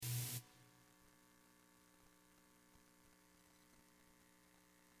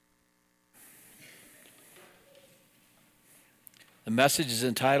The message is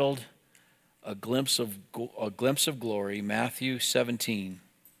entitled A Glimpse of Glory, Matthew 17.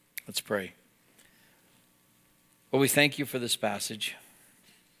 Let's pray. Lord, we thank you for this passage.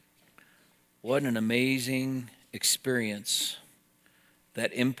 What an amazing experience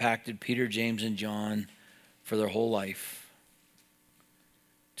that impacted Peter, James, and John for their whole life.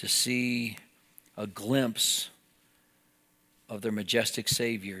 To see a glimpse of their majestic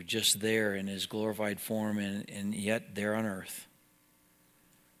Savior just there in his glorified form and yet there on earth.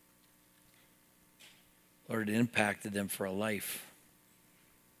 Lord, it impacted them for a life.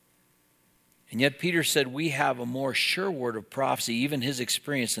 And yet Peter said we have a more sure word of prophecy, even his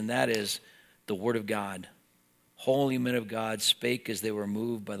experience, and that is the Word of God. Holy men of God spake as they were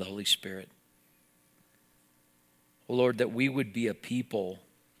moved by the Holy Spirit. Oh Lord, that we would be a people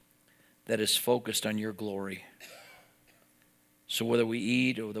that is focused on your glory. So whether we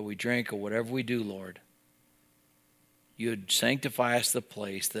eat or whether we drink or whatever we do, Lord, you'd sanctify us to the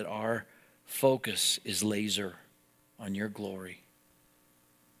place that our focus is laser on your glory.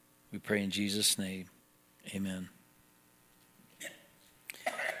 We pray in Jesus' name. Amen.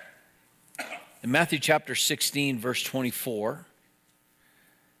 In Matthew chapter 16, verse 24,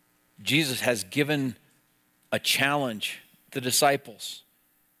 Jesus has given a challenge to the disciples.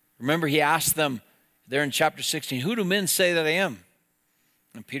 Remember, he asked them there in chapter 16, who do men say that I am?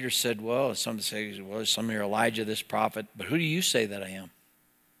 And Peter said, well, some say, well, some are Elijah, this prophet, but who do you say that I am?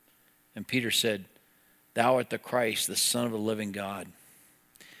 And Peter said, thou art the Christ, the Son of the living God.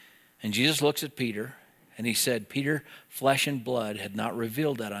 And Jesus looks at Peter, and he said, Peter, flesh and blood had not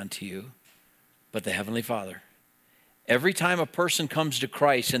revealed that unto you, but the Heavenly Father. Every time a person comes to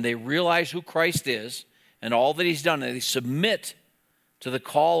Christ and they realize who Christ is and all that he's done, and they submit to the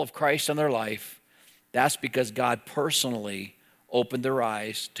call of Christ on their life, that's because God personally opened their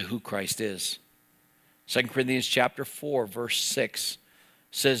eyes to who Christ is. 2 Corinthians chapter 4, verse 6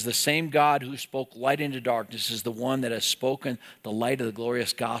 says, the same God who spoke light into darkness is the one that has spoken the light of the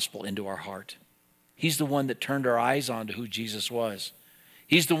glorious gospel into our heart. He's the one that turned our eyes on to who Jesus was.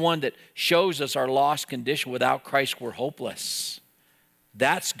 He's the one that shows us our lost condition. Without Christ, we're hopeless.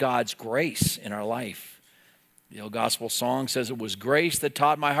 That's God's grace in our life. The old gospel song says, it was grace that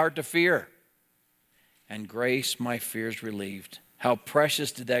taught my heart to fear, and grace my fears relieved. How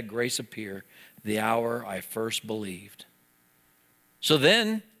precious did that grace appear the hour I first believed. So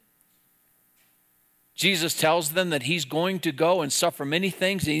then, Jesus tells them that he's going to go and suffer many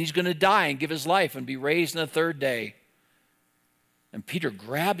things, and he's going to die and give his life and be raised on the third day. And Peter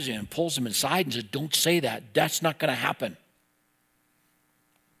grabs him and pulls him inside and says, don't say that. That's not going to happen.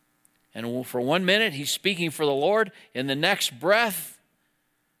 And for 1 minute, he's speaking for the Lord. In the next breath,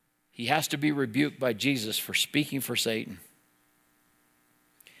 he has to be rebuked by Jesus for speaking for Satan.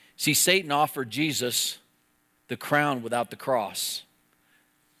 See, Satan offered Jesus the crown without the cross.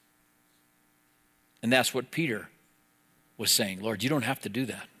 And that's what Peter was saying. Lord, you don't have to do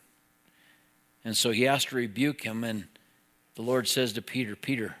that. And so he has to rebuke him. And the Lord says to Peter,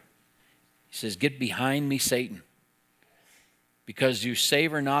 Peter, he says, get behind me, Satan, because you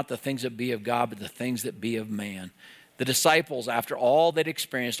savor not the things that be of God, but the things that be of man. The disciples, after all they'd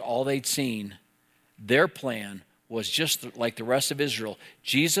experienced, all they'd seen, their plan was just like the rest of Israel.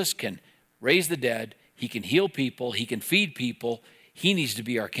 Jesus can raise the dead. He can heal people. He can feed people. He needs to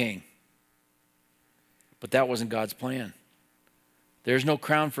be our king. But that wasn't God's plan. There's no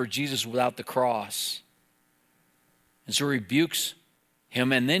crown for Jesus without the cross. And so he rebukes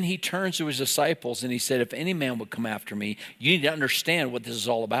him, and then he turns to his disciples and he said, if any man would come after me, you need to understand what this is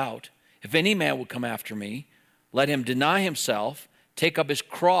all about. If any man would come after me, let him deny himself, take up his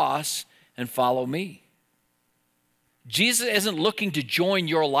cross, and follow me. Jesus isn't looking to join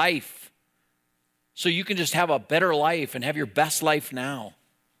your life so you can just have a better life and have your best life now.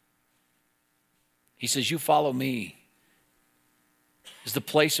 He says, you follow me. It's the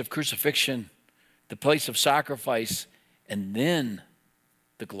place of crucifixion, the place of sacrifice, and then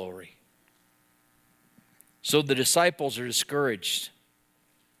the glory. So the disciples are discouraged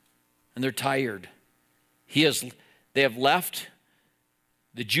and they're tired. They have left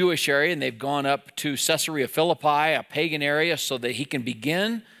the Jewish area and they've gone up to Caesarea Philippi, a pagan area, so that he can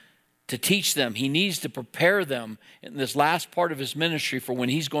begin to teach them. He needs to prepare them in this last part of his ministry for when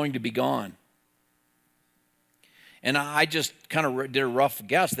he's going to be gone. And I just kind of did a rough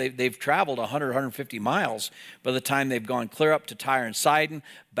guess. They've traveled 100, 150 miles by the time they've gone clear up to Tyre and Sidon,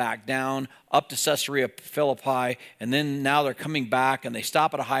 back down, up to Caesarea Philippi, and then now they're coming back and they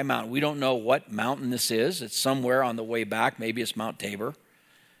stop at a high mountain. We don't know what mountain this is. It's somewhere on the way back. Maybe it's Mount Tabor.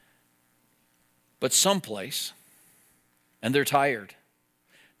 But someplace. And they're tired.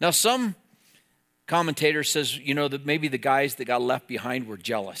 Now some commentator says, that maybe the guys that got left behind were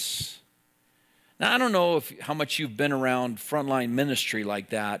jealous. Now, I don't know how much you've been around frontline ministry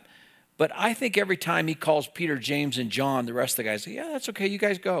like that, but I think every time he calls Peter, James, and John, the rest of the guys say, yeah, that's okay, you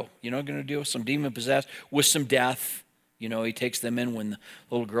guys go. Going to deal with some demon-possessed, with some death. He takes them in when the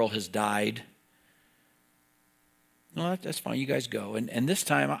little girl has died. No, that's fine, you guys go. And this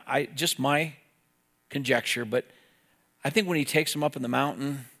time, just my conjecture, but I think when he takes them up in the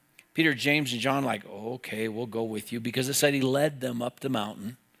mountain, Peter, James, and John like, oh, okay, we'll go with you, because it said he led them up the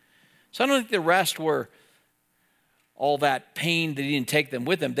mountain. So I don't think the rest were all that pain that he didn't take them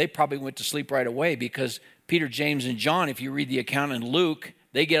with him. They probably went to sleep right away, because Peter, James, and John, if you read the account in Luke,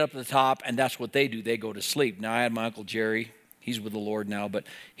 they get up to the top, and that's what they do. They go to sleep. Now, I had my Uncle Jerry. He's with the Lord now, but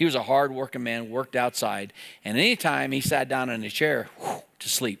he was a hard-working man, worked outside. And anytime he sat down in a chair to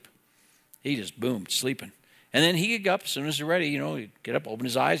sleep, he just boomed, sleeping. And then he'd get up as soon as he's ready, he'd get up, open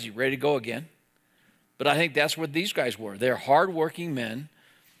his eyes, he's ready to go again. But I think that's what these guys were. They're hard-working men.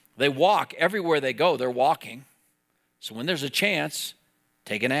 They walk. Everywhere they go, they're walking. So when there's a chance,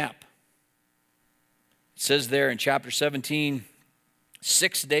 take a nap. It says there in chapter 17,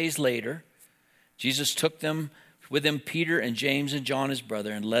 6 days later, Jesus took them with him, Peter and James and John, his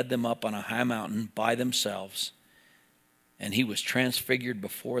brother, and led them up on a high mountain by themselves. And he was transfigured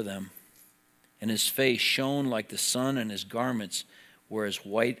before them. And his face shone like the sun, and his garments were as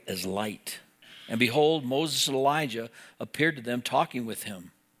white as light. And behold, Moses and Elijah appeared to them, talking with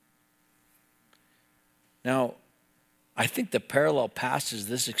him. Now, I think the parallel passage,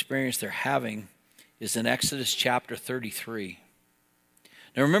 this experience they're having, is in Exodus chapter 33.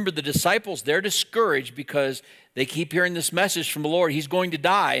 Now remember, the disciples, they're discouraged because they keep hearing this message from the Lord. He's going to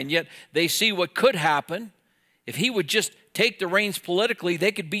die, and yet they see what could happen. If he would just take the reins politically,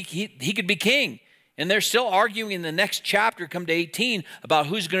 he could be king. And they're still arguing in the next chapter, come to 18, about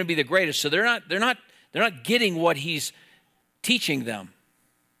who's going to be the greatest. So they're not getting what he's teaching them.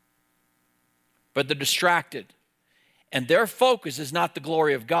 But they're distracted. And their focus is not the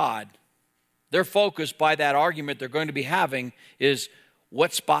glory of God. Their focus by that argument they're going to be having is,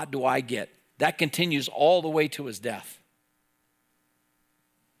 what spot do I get? That continues all the way to his death.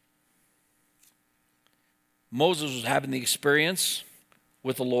 Moses was having the experience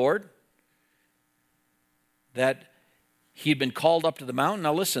with the Lord that he'd been called up to the mountain.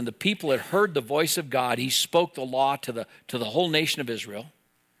 Now listen, the people had heard the voice of God. He spoke the law to the whole nation of Israel.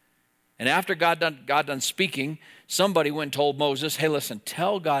 And after God done speaking, somebody went and told Moses, hey, listen,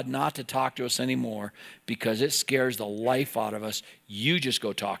 tell God not to talk to us anymore because it scares the life out of us. You just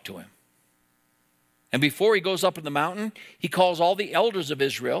go talk to him. And before he goes up in the mountain, he calls all the elders of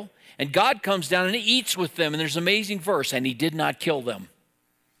Israel, and God comes down and he eats with them. And there's an amazing verse, and he did not kill them.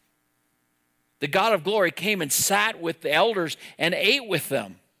 The God of glory came and sat with the elders and ate with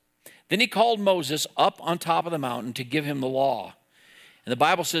them. Then he called Moses up on top of the mountain to give him the law. And the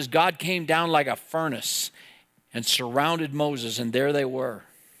Bible says God came down like a furnace and surrounded Moses, and there they were.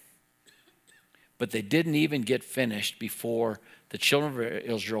 But they didn't even get finished before the children of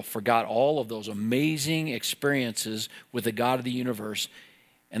Israel forgot all of those amazing experiences with the God of the universe.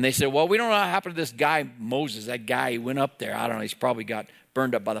 And they said, well, we don't know what happened to this guy, Moses, that guy who went up there. I don't know, he's probably got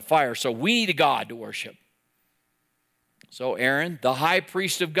burned up by the fire. So we need a God to worship. So Aaron, the high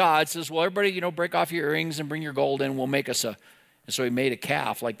priest of God, says, well, everybody, break off your earrings and bring your gold in. We'll make us a... And so he made a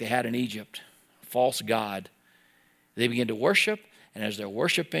calf like they had in Egypt, a false god. They begin to worship, and as they're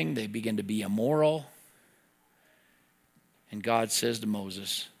worshiping, they begin to be immoral. And God says to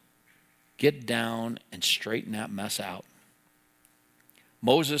Moses, get down and straighten that mess out.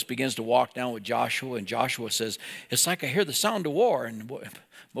 Moses begins to walk down with Joshua, and Joshua says, it's like I hear the sound of war. And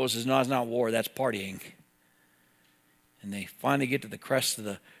Moses says, no, it's not war, that's partying. And they finally get to the crest of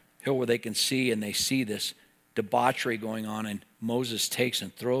the hill where they can see, and they see this debauchery going on, and Moses takes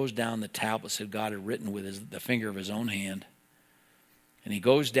and throws down the tablets that God had written with the finger of his own hand. And he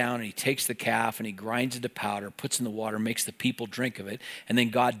goes down and he takes the calf and he grinds it to powder, puts in the water, makes the people drink of it, and then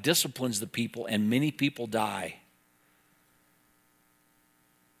God disciplines the people, and many people die.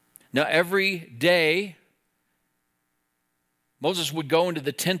 Now every day Moses would go into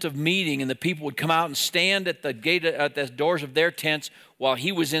the tent of meeting, and the people would come out and stand at the gate, at the doors of their tents while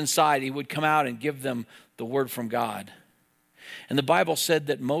he was inside. He would come out and give them the word from God. And the Bible said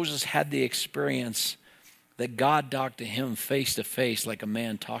that Moses had the experience that God talked to him face to face like a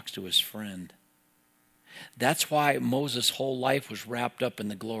man talks to his friend. That's why Moses' whole life was wrapped up in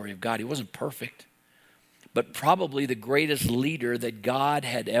the glory of God. He wasn't perfect, but probably the greatest leader that God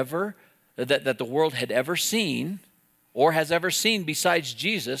had ever, that the world had ever seen, or has ever seen besides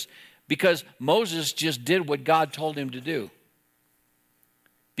Jesus, because Moses just did what God told him to do,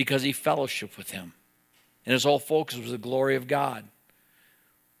 because he fellowshiped with him. And his whole focus was the glory of God.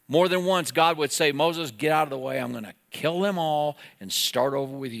 More than once, God would say, Moses, get out of the way. I'm going to kill them all and start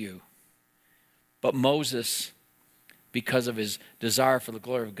over with you. But Moses, because of his desire for the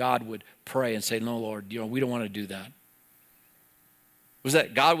glory of God, would pray and say, no, Lord, we don't want to do that. Was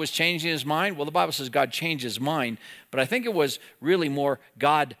that God was changing his mind? Well, the Bible says God changed his mind, but I think it was really more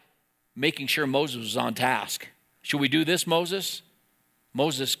God making sure Moses was on task. Should we do this, Moses?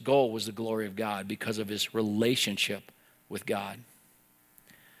 Moses' goal was the glory of God because of his relationship with God.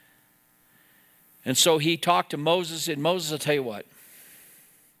 And so he talked to Moses, and Moses, I'll tell you what,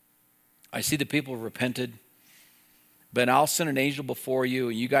 I see the people have repented, but I'll send an angel before you,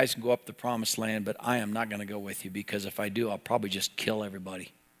 and you guys can go up the promised land, but I am not going to go with you, because if I do, I'll probably just kill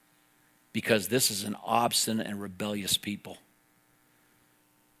everybody, because this is an obstinate and rebellious people.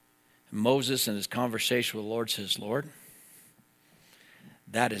 And Moses, in his conversation with the Lord, says, Lord,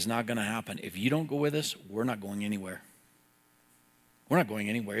 that is not going to happen. If you don't go with us, we're not going anywhere. We're not going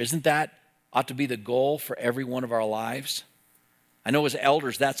anywhere. Isn't that ought to be the goal for every one of our lives? I know as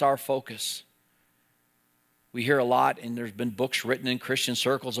elders, that's our focus. We hear a lot, and there's been books written in Christian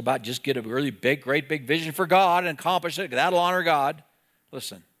circles about just get a really big, great big vision for God and accomplish it. That'll honor God.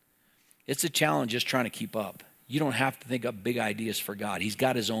 Listen, it's a challenge just trying to keep up. You don't have to think up big ideas for God. He's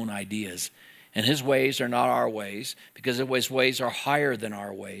got his own ideas. And his ways are not our ways, because his ways are higher than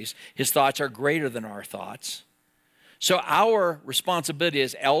our ways. His thoughts are greater than our thoughts. So our responsibility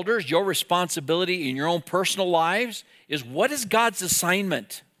as elders, your responsibility in your own personal lives is, what is God's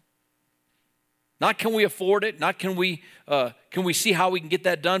assignment? Not can we afford it, not can we see how we can get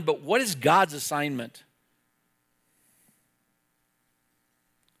that done, but what is God's assignment?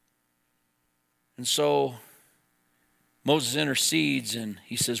 And so Moses intercedes, and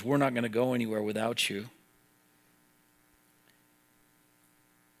he says, we're not going to go anywhere without you.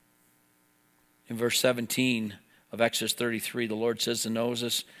 In verse 17 of Exodus 33, the Lord says to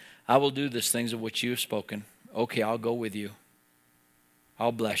Moses, I will do these things of which you have spoken. Okay, I'll go with you.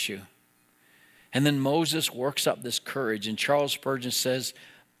 I'll bless you. And then Moses works up this courage, and Charles Spurgeon says,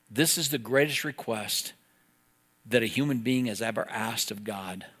 this is the greatest request that a human being has ever asked of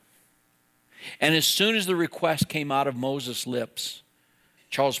God. And as soon as the request came out of Moses' lips,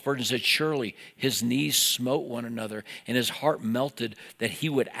 Charles Spurgeon said, surely his knees smote one another, and his heart melted that he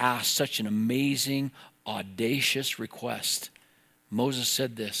would ask such an amazing, audacious request. Moses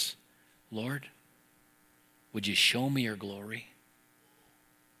said this, Lord, would you show me your glory?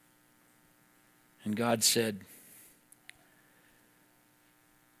 And God said,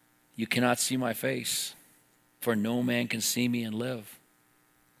 you cannot see my face, for no man can see me and live.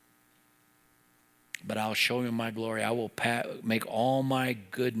 But I'll show you my glory. I will make all my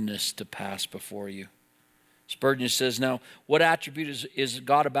goodness to pass before you. Spurgeon says, now, what attribute is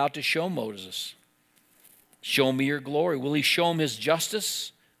God about to show Moses? Show me your glory. Will he show him his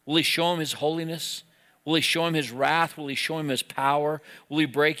justice? Will he show him his holiness? Will he show him his wrath? Will he show him his power? Will he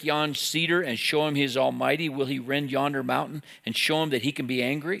break yon cedar and show him he is almighty? Will he rend yonder mountain and show him that he can be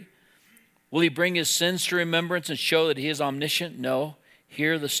angry? Will he bring his sins to remembrance and show that he is omniscient? No.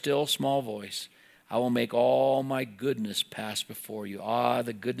 Hear the still small voice. I will make all my goodness pass before you. Ah,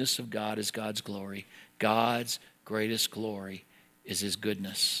 the goodness of God is God's glory. God's greatest glory is his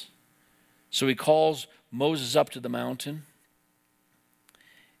goodness. So he calls Moses up to the mountain,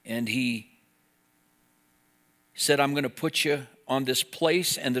 and he said, I'm going to put you on this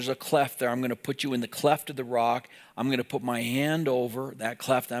place, and there's a cleft there. I'm going to put you in the cleft of the rock. I'm going to put my hand over that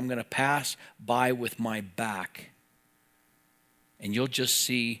cleft. I'm going to pass by with my back, and you'll just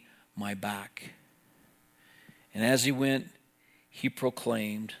see my back. And as he went, he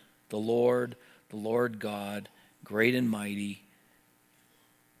proclaimed, the Lord God, great and mighty,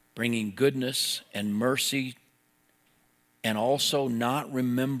 bringing goodness and mercy, and also not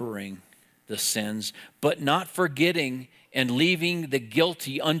remembering the sins, but not forgetting and leaving the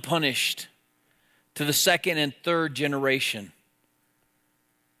guilty unpunished to the second and third generation.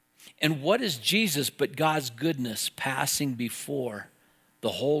 And what is Jesus but God's goodness passing before the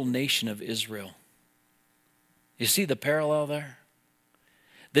whole nation of Israel? You see the parallel there?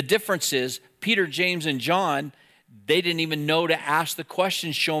 The difference is Peter, James, and John, they didn't even know to ask the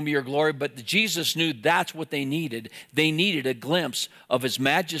question, show me your glory, but Jesus knew that's what they needed. They needed a glimpse of his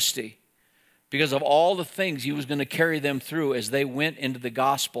majesty because of all the things he was going to carry them through as they went into the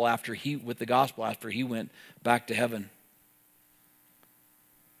gospel after he went back to heaven.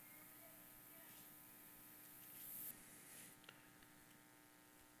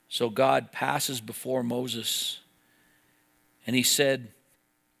 So God passes before Moses, and he said,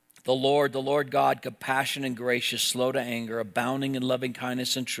 The Lord God, compassionate and gracious, slow to anger, abounding in loving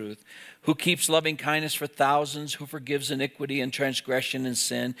kindness and truth, who keeps loving kindness for thousands, who forgives iniquity and transgression and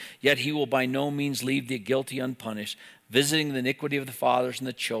sin, yet he will by no means leave the guilty unpunished, visiting the iniquity of the fathers and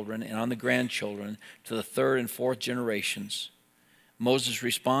the children and on the grandchildren to the third and fourth generations. Moses'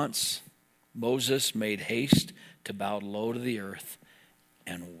 response, Moses made haste to bow low to the earth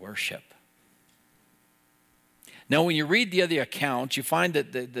and worship. Now, when you read the other accounts, you find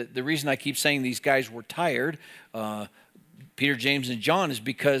that the reason I keep saying these guys were tired, Peter, James, and John, is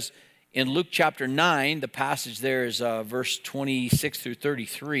because in Luke chapter 9, the passage there is verse 26 through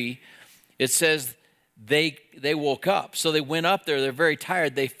 33, it says they woke up. So they went up there, they're very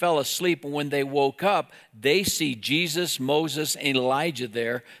tired, they fell asleep, and when they woke up, they see Jesus, Moses, and Elijah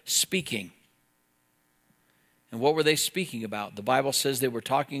there speaking. And what were they speaking about? The Bible says they were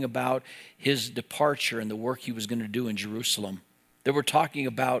talking about his departure and the work he was going to do in Jerusalem. They were talking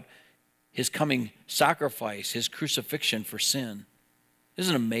about his coming sacrifice, his crucifixion for sin.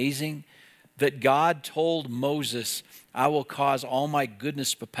 Isn't it amazing that God told Moses, I will cause all my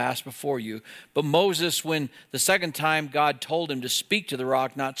goodness to pass before you. But Moses, when the second time God told him to speak to the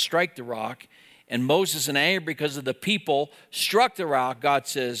rock, not strike the rock, and Moses in anger because of the people struck the rock, God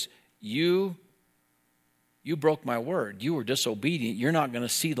says, you broke my word. You were disobedient. You're not going to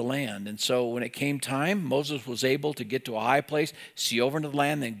see the land. And so when it came time, Moses was able to get to a high place, see over into the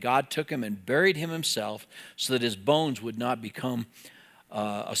land. Then God took him and buried him himself so that his bones would not become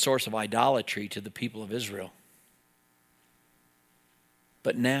a source of idolatry to the people of Israel.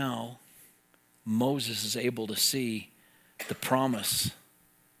 But now Moses is able to see the promised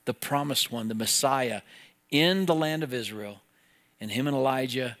one, the Messiah in the land of Israel. And him and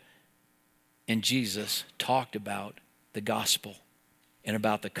Elijah and Jesus talked about the gospel and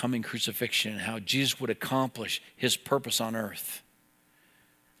about the coming crucifixion and how Jesus would accomplish his purpose on earth.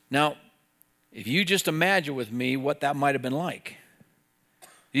 Now, if you just imagine with me what that might have been like.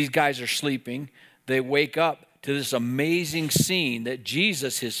 These guys are sleeping. They wake up to this amazing scene that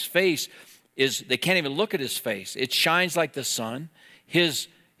Jesus, his face is, they can't even look at his face. It shines like the sun. His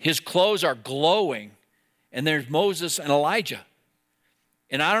clothes are glowing. And there's Moses and Elijah.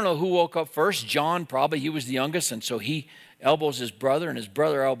 And I don't know who woke up first. John, probably, he was the youngest. And so he elbows his brother, and his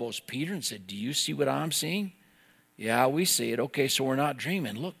brother elbows Peter and said, do you see what I'm seeing? Yeah, we see it. Okay, so we're not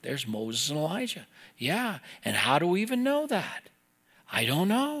dreaming. Look, there's Moses and Elijah. Yeah, and how do we even know that? I don't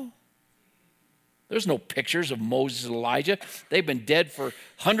know. There's no pictures of Moses and Elijah. They've been dead for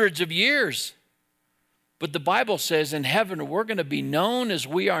hundreds of years. But the Bible says in heaven, we're going to be known as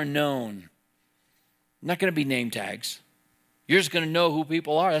we are known. Not going to be name tags. You're just going to know who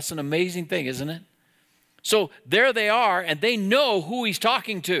people are. That's an amazing thing, isn't it? So there they are, and they know who he's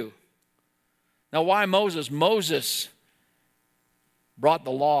talking to. Now, why Moses? Moses brought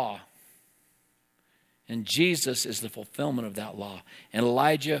the law. And Jesus is the fulfillment of that law. And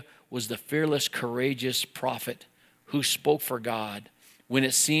Elijah was the fearless, courageous prophet who spoke for God when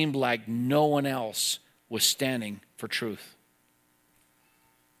it seemed like no one else was standing for truth.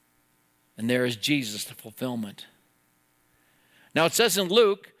 And there is Jesus, the fulfillment. Now it says in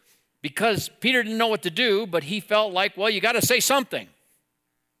Luke, because Peter didn't know what to do, but he felt like, well, you got to say something.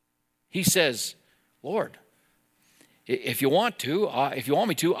 He says, Lord, if you want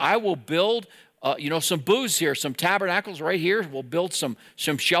me to, I will build some booths here, some tabernacles right here. We'll build some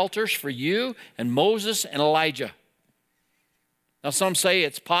shelters for you and Moses and Elijah. Now, some say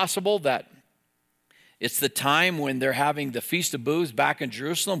it's possible that it's the time when they're having the Feast of Booths back in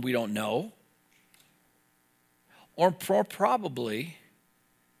Jerusalem. We don't know. Or probably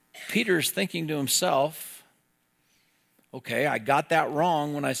Peter's thinking to himself, okay, I got that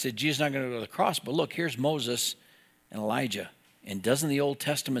wrong when I said Jesus is not going to go to the cross, but look, here's Moses and Elijah. And doesn't the Old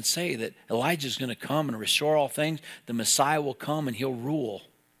Testament say that Elijah is going to come and restore all things? The Messiah will come and he'll rule.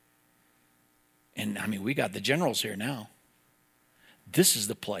 And I mean, we got the generals here now. This is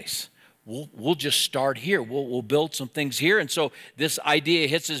the place. We'll just start here. We'll build some things here. And so this idea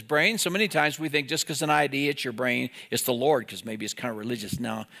hits his brain. So many times we think just because an idea hits your brain, it's the Lord, because maybe it's kind of religious.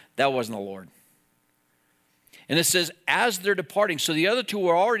 No, that wasn't the Lord. And it says, as they're departing, so the other two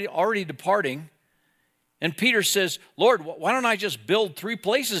were already departing. And Peter says, Lord, why don't I just build 3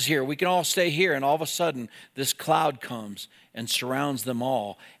 places here? We can all stay here. And all of a sudden, this cloud comes and surrounds them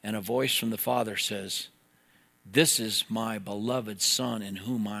all. And a voice from the Father says, this is my beloved Son in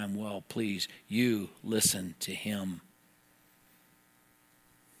whom I am well pleased. You listen to him.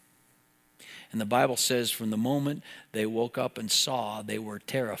 And the Bible says from the moment they woke up and saw, they were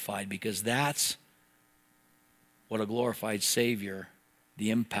terrified, because that's what a glorified Savior, the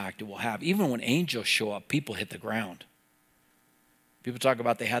impact it will have. Even when angels show up, people hit the ground. People talk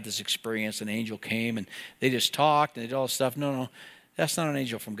about they had this experience, an angel came and they just talked and they did all this stuff. No, that's not an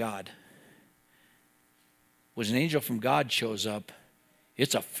angel from God. When an angel from God shows up,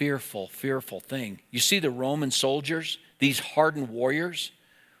 it's a fearful, fearful thing. You see the Roman soldiers, these hardened warriors,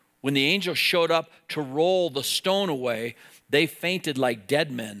 when the angel showed up to roll the stone away, they fainted like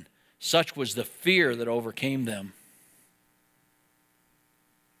dead men. Such was the fear that overcame them.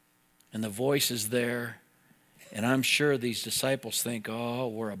 And the voice is there. And I'm sure these disciples think, oh,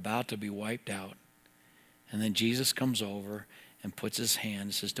 we're about to be wiped out. And then Jesus comes over and puts his hand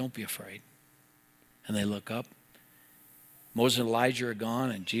and says, don't be afraid. And they look up. Moses and Elijah are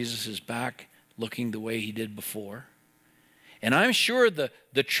gone, and Jesus is back looking the way he did before. And I'm sure the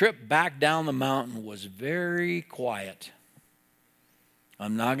trip back down the mountain was very quiet.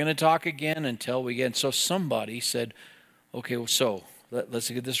 I'm not going to talk again until we get. And so somebody said, okay, well, so let's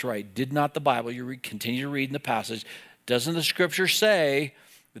get this right. Did not the Bible, continue to read in the passage, doesn't the scripture say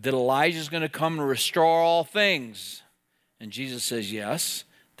that Elijah is going to come and restore all things? And Jesus says, yes,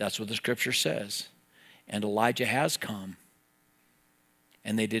 that's what the scripture says. And Elijah has come.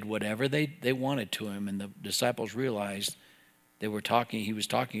 And they did whatever they wanted to him. And the disciples realized he was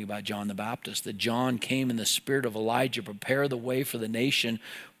talking about John the Baptist, that John came in the spirit of Elijah, prepare the way for the nation,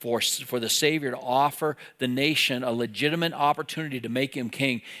 for the Savior to offer the nation a legitimate opportunity to make him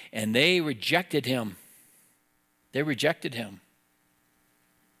king. And they rejected him. They rejected him.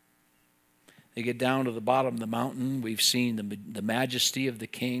 They get down to the bottom of the mountain. We've seen the majesty of the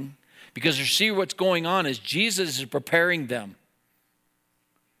king. Because you see what's going on is Jesus is preparing them.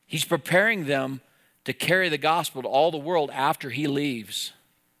 He's preparing them to carry the gospel to all the world after he leaves.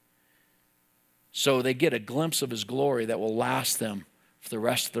 So they get a glimpse of his glory that will last them for the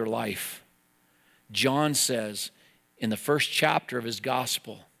rest of their life. John says in the first chapter of his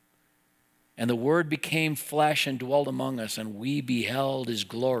gospel, and the word became flesh and dwelt among us, and we beheld his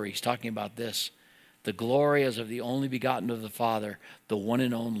glory. He's talking about this. The glory as of the only begotten of the Father, the one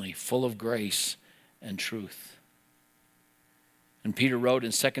and only, full of grace and truth. And Peter wrote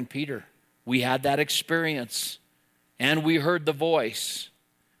in 2 Peter, we had that experience, and we heard the voice.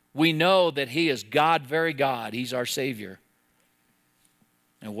 We know that he is God, very God. He's our Savior.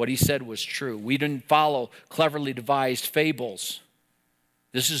 And what he said was true. We didn't follow cleverly devised fables.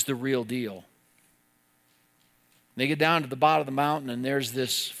 This is the real deal. They get down to the bottom of the mountain, and there's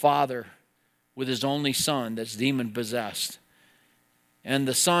this father with his only son that's demon-possessed. And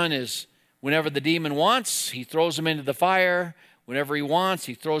the son is, whenever the demon wants, he throws him into the fire. Whenever he wants,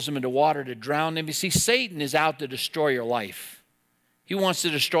 he throws him into water to drown them. You see, Satan is out to destroy your life. He wants to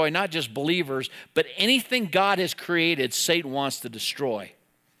destroy not just believers, but anything God has created, Satan wants to destroy.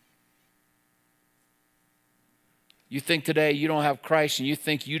 You think today you don't have Christ and you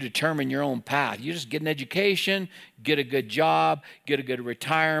think you determine your own path. You just get an education, get a good job, get a good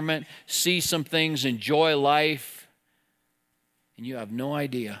retirement, see some things, enjoy life. And you have no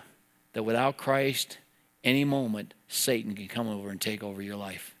idea that without Christ, any moment, Satan can come over and take over your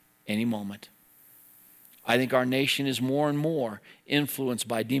life. Any moment. I think our nation is more and more influenced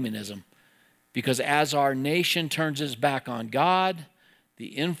by demonism. Because as our nation turns its back on God, the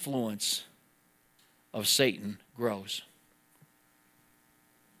influence of Satan grows.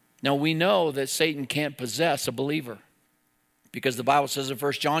 Now we know that Satan can't possess a believer. Because the Bible says in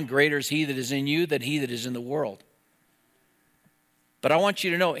 1 John, greater is he that is in you than he that is in the world. But I want you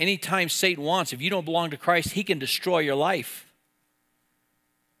to know, anytime Satan wants, if you don't belong to Christ, he can destroy your life.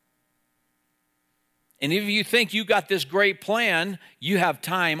 And if you think you got this great plan, you have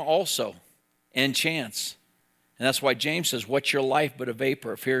time also and chance. And that's why James says, what's your life but a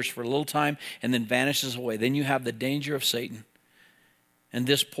vapor? It appears for a little time and then vanishes away. Then you have the danger of Satan. And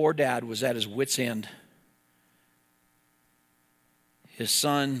this poor dad was at his wit's end. His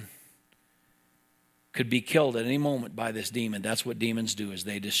son could be killed at any moment by this demon. That's what demons do, is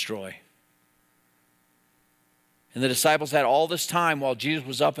they destroy. And the disciples had all this time while Jesus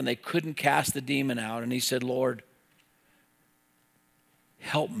was up and they couldn't cast the demon out. And he said, Lord,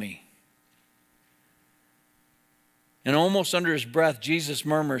 help me. And almost under his breath, Jesus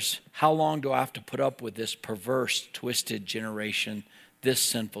murmurs, how long do I have to put up with this perverse, twisted generation, this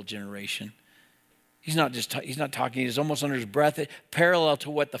sinful generation? He's not talking, he's almost under his breath, parallel to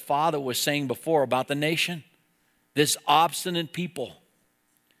what the Father was saying before about the nation. This obstinate people.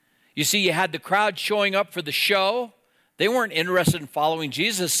 You see, you had the crowd showing up for the show. They weren't interested in following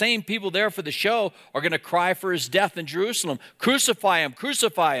Jesus. The same people there for the show are going to cry for his death in Jerusalem. Crucify him,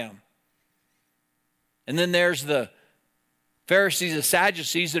 crucify him. And then there's the Pharisees and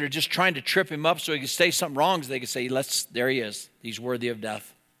Sadducees that are just trying to trip him up so he can say something wrong, so they can say, there he is. He's worthy of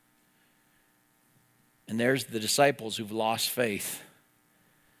death. And there's the disciples who've lost faith.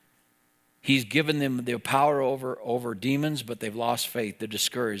 He's given them their power over demons, but they've lost faith. They're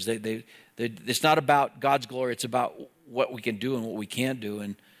discouraged. It's not about God's glory. It's about what we can do and what we can't do.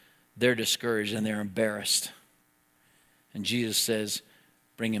 And they're discouraged and they're embarrassed. And Jesus says,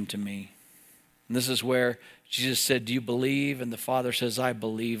 bring him to me. And this is where Jesus said, do you believe? And the Father says, I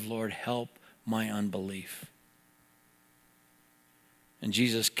believe, Lord, help my unbelief. And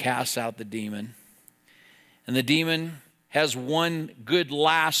Jesus casts out the demon. And the demon has one good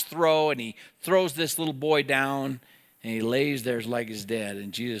last throw, and he throws this little boy down, and he lays there like he's dead.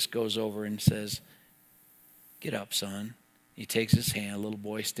 And Jesus goes over and says, get up, son. He takes his hand, the little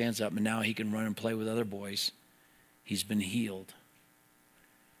boy stands up, and now he can run and play with other boys. He's been healed.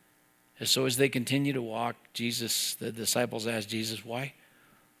 And so as they continue to walk, the disciples asked Jesus, why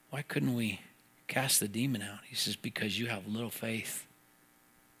couldn't we cast the demon out? He says, because you have little faith.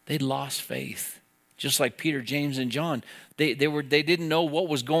 They'd lost faith. Just like Peter, James, and John, they didn't know what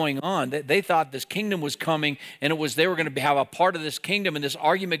was going on. They thought this kingdom was coming, and they were going to have a part of this kingdom, and this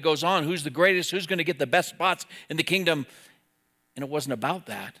argument goes on, who's the greatest, who's going to get the best spots in the kingdom, and it wasn't about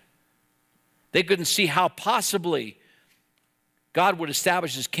that. They couldn't see how possibly God would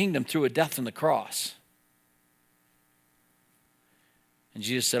establish his kingdom through a death on the cross. And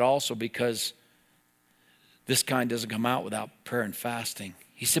Jesus said also, because this kind doesn't come out without prayer and fasting.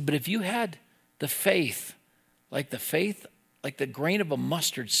 He said, but if you had the faith, like the grain of a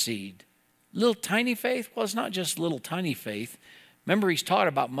mustard seed, little tiny faith, well, it's not just little tiny faith. Remember, he's taught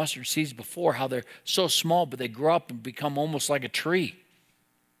about mustard seeds before, how they're so small, but they grow up and become almost like a tree.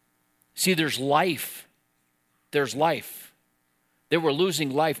 See, there's life. There's life. They were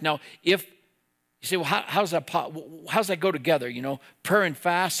losing life. Now, if you say, well, how's that go together? You know, prayer and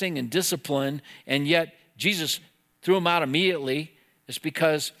fasting and discipline, and yet Jesus threw them out immediately. It's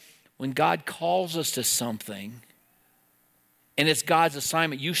because when God calls us to something, and it's God's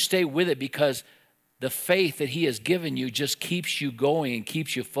assignment, you stay with it because the faith that he has given you just keeps you going and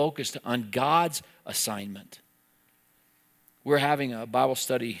keeps you focused on God's assignment. We're having a Bible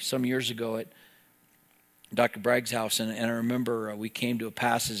study some years ago at Dr. Bragg's house, and I remember we came to a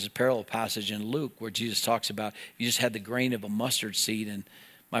parallel passage in Luke where Jesus talks about you just had the grain of a mustard seed, and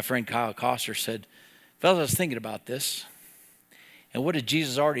my friend Kyle Koster said, fellas, I was thinking about this, and what did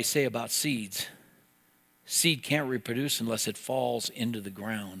Jesus already say about seeds? Seed can't reproduce unless it falls into the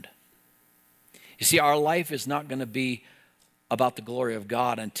ground. You see, our life is not going to be about the glory of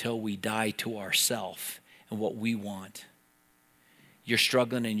God until we die to ourselves and what we want. You're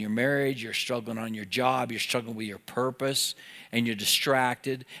struggling in your marriage, you're struggling on your job, you're struggling with your purpose, and you're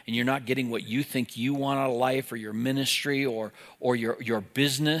distracted, and you're not getting what you think you want out of life or your ministry or your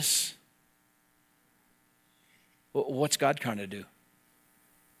business. What's God trying to do?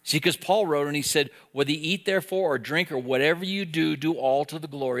 See, because Paul wrote and he said, whether you eat therefore or drink or whatever you do, do all to the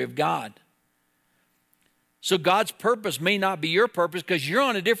glory of God. So God's purpose may not be your purpose because you're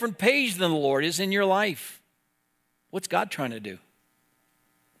on a different page than the Lord is in your life. What's God trying to do?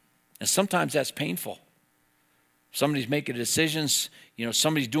 And sometimes that's painful. Somebody's making decisions,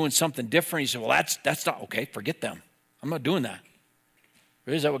 somebody's doing something different. You say, well, that's not okay, forget them. I'm not doing that.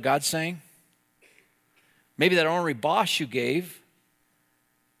 Really, is that what God's saying? Maybe that ornery boss you gave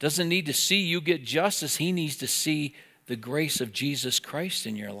doesn't need to see you get justice. He needs to see the grace of Jesus Christ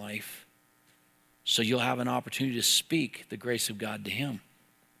in your life. So you'll have an opportunity to speak the grace of God to him.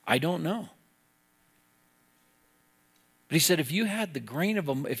 I don't know. But he said, if you had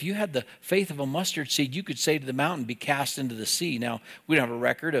the faith of a mustard seed, you could say to the mountain, be cast into the sea. Now, we don't have a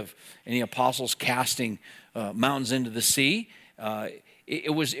record of any apostles casting mountains into the sea.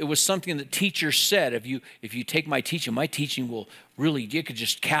 It was something that teachers said. If you take my teaching will really, you could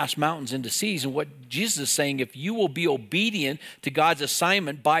just cast mountains into seas. And what Jesus is saying, if you will be obedient to God's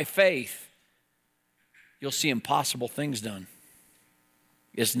assignment by faith, you'll see impossible things done.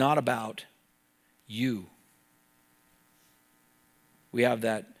 It's not about you. We have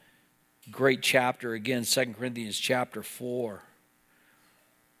that great chapter again, 2 Corinthians chapter 4.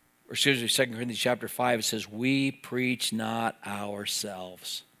 Or 2 Corinthians chapter 5, it says, we preach not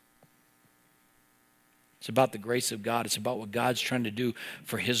ourselves. It's about the grace of God. It's about what God's trying to do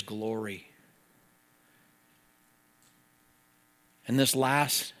for his glory. In this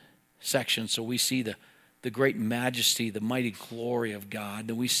last section, so we see the great majesty, the mighty glory of God.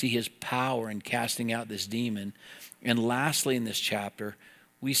 Then we see his power in casting out this demon. And lastly, in this chapter,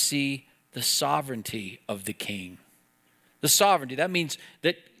 we see the sovereignty of the king. The sovereignty, that means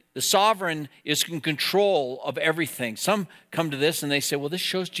that the sovereign is in control of everything. Some come to this and they say, well, this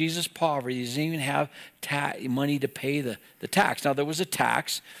shows Jesus' poverty. He doesn't even have money to pay the tax. Now, there was a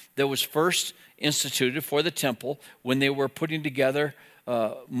tax that was first instituted for the temple when they were putting together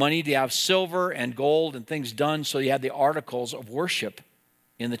money to have silver and gold and things done. So you had the articles of worship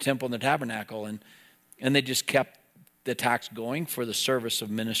in the temple and the tabernacle. And they just kept the tax going for the service of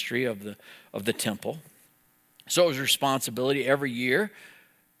ministry of the temple. So it was a responsibility every year,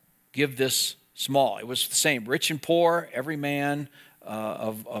 give this small. It was the same. Rich and poor, every man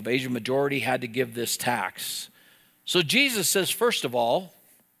of Asian majority had to give this tax. So Jesus says, first of all,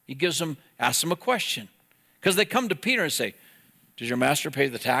 he asks them a question. Because they come to Peter and say, does your master pay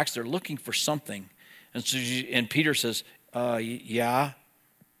the tax? They're looking for something. And Peter says, yeah,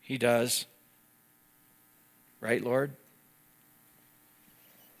 he does. Right, Lord?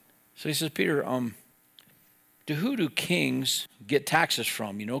 So he says, Peter, who do kings get taxes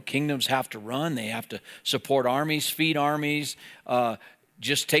from? You know, kingdoms have to run. They have to support armies, feed armies,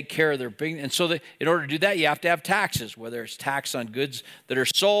 just take care of their big. And so in order to do that, you have to have taxes, whether it's tax on goods that are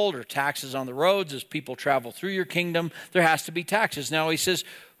sold or taxes on the roads as people travel through your kingdom. There has to be taxes. Now he says,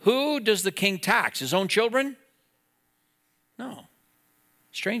 who does the king tax? His own children? No.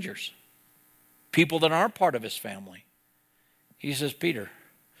 Strangers. People that aren't part of his family. He says, Peter,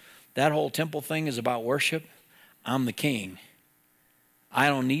 that whole temple thing is about worship. I'm the king. I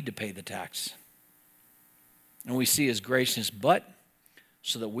don't need to pay the tax. And we see his graciousness, but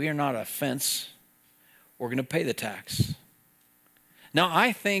so that we are not an offense, we're going to pay the tax. Now,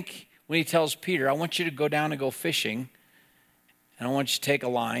 I think when he tells Peter, I want you to go down and go fishing, and I want you to take a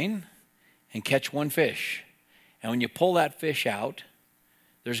line and catch one fish. And when you pull that fish out,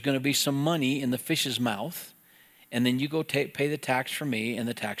 there's going to be some money in the fish's mouth, and then you go pay the tax for me and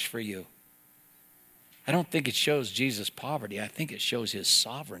the tax for you. I don't think it shows Jesus' poverty. I think it shows his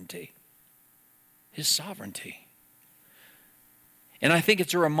sovereignty. His sovereignty. And I think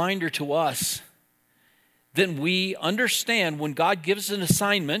it's a reminder to us that we understand when God gives an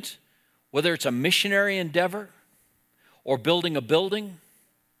assignment, whether it's a missionary endeavor or building a building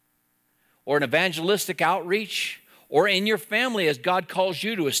or an evangelistic outreach or in your family as God calls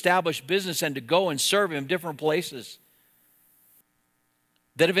you to establish business and to go and serve him different places,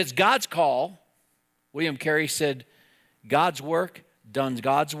 that if it's God's call, William Carey said, God's work done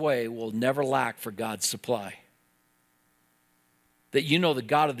God's way will never lack for God's supply. That you know the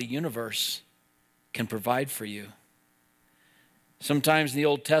God of the universe can provide for you. Sometimes in the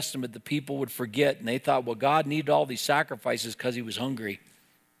Old Testament, the people would forget, and they thought, well, God needed all these sacrifices because he was hungry.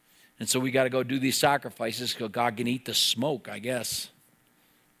 And so we got to go do these sacrifices so God can eat the smoke, I guess.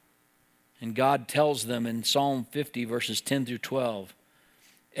 And God tells them in Psalm 50, verses 10 through 12,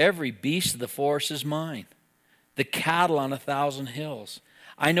 every beast of the forest is mine, the cattle on 1,000 hills.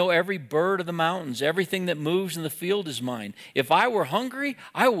 I know every bird of the mountains, everything that moves in the field is mine. If I were hungry,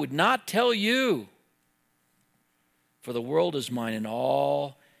 I would not tell you. For the world is mine and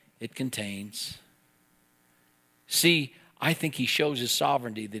all it contains. See, I think he shows his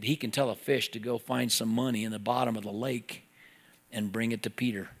sovereignty that he can tell a fish to go find some money in the bottom of the lake and bring it to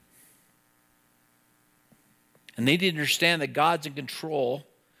Peter. And they didn't understand that God's in control.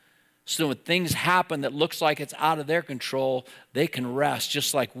 So when things happen that looks like it's out of their control, they can rest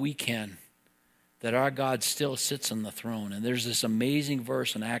just like we can. That our God still sits on the throne. And there's this amazing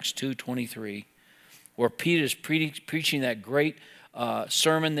verse in Acts 2:23 where Peter's preaching that great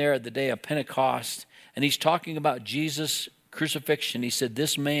sermon there at the day of Pentecost. And he's talking about Jesus' crucifixion. He said,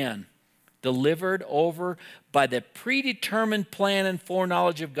 this man delivered over by the predetermined plan and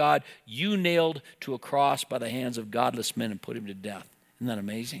foreknowledge of God, you nailed to a cross by the hands of godless men and put him to death. Isn't that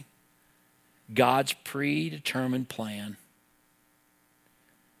amazing? God's predetermined plan.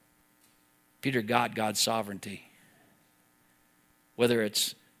 Peter got God's sovereignty. Whether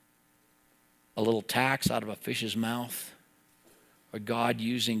it's a little tax out of a fish's mouth or God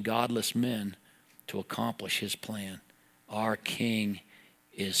using godless men to accomplish his plan. Our King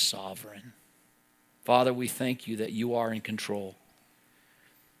is sovereign. Father, we thank you that you are in control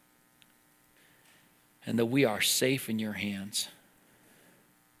and that we are safe in your hands.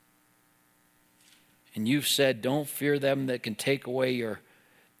 And you've said, don't fear them that can take away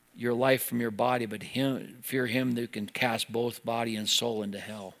your life from your body, but fear him that can cast both body and soul into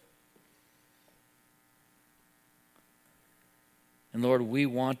hell. And Lord, we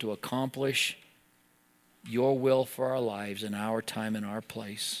want to accomplish your will for our lives in our time and our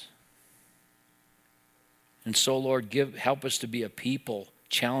place. And so, Lord, help us to be a people,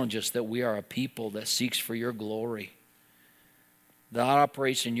 challenge us that we are a people that seeks for your glory, that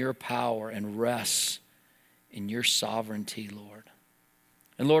operates in your power and rests in your sovereignty, Lord.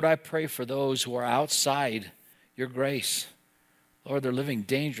 And Lord, I pray for those who are outside your grace. Lord, they're living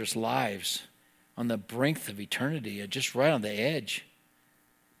dangerous lives on the brink of eternity, just right on the edge.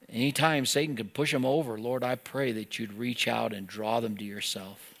 Anytime Satan could push them over, Lord, I pray that you'd reach out and draw them to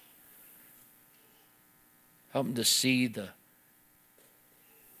yourself. Help them to see the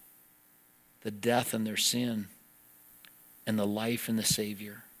death in their sin and the life in the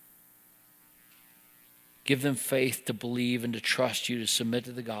Savior. Give them faith to believe and to trust you, to submit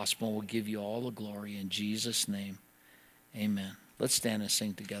to the gospel, and we'll give you all the glory in Jesus' name. Amen. Let's stand and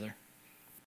sing together.